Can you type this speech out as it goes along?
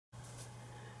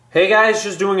Hey guys,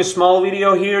 just doing a small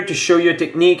video here to show you a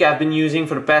technique I've been using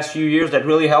for the past few years that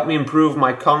really helped me improve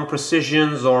my Kong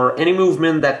precisions or any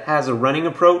movement that has a running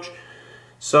approach.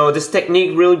 So this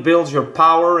technique really builds your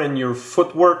power and your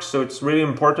footwork, so it's really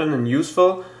important and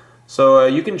useful. So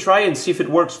you can try it and see if it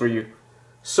works for you.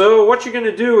 So what you're going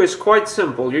to do is quite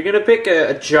simple. You're going to pick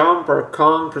a jump or a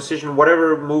Kong precision,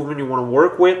 whatever movement you want to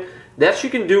work with. That you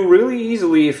can do really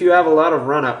easily if you have a lot of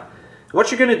run-up. What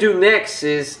you're going to do next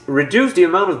is reduce the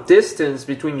amount of distance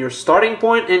between your starting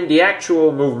point and the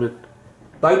actual movement.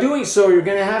 By doing so, you're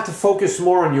going to have to focus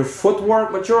more on your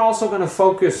footwork, but you're also going to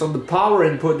focus on the power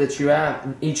input that you have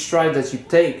in each stride that you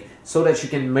take, so that you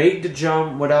can make the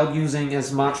jump without using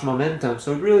as much momentum.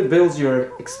 So it really builds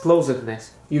your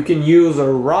explosiveness. You can use a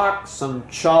rock, some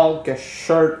chalk, a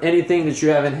shirt, anything that you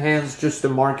have in hands just to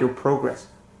mark your progress.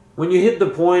 When you hit the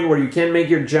point where you can't make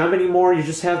your jump anymore, you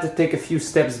just have to take a few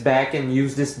steps back and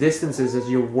use these distances as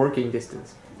your working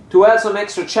distance. To add some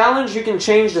extra challenge, you can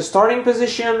change the starting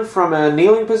position from a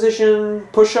kneeling position,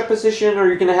 push-up position,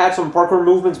 or you can add some parkour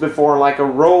movements before, like a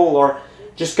roll or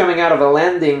just coming out of a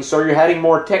landing, so you're adding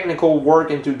more technical work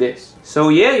into this. So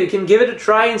yeah, you can give it a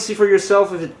try and see for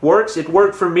yourself if it works. It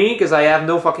worked for me because I have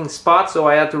no fucking spot, so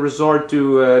I had to resort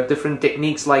to different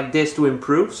techniques like this to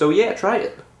improve. So yeah, try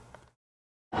it.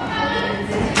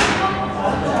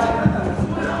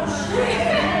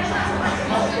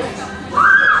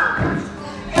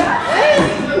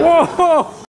 Whoa!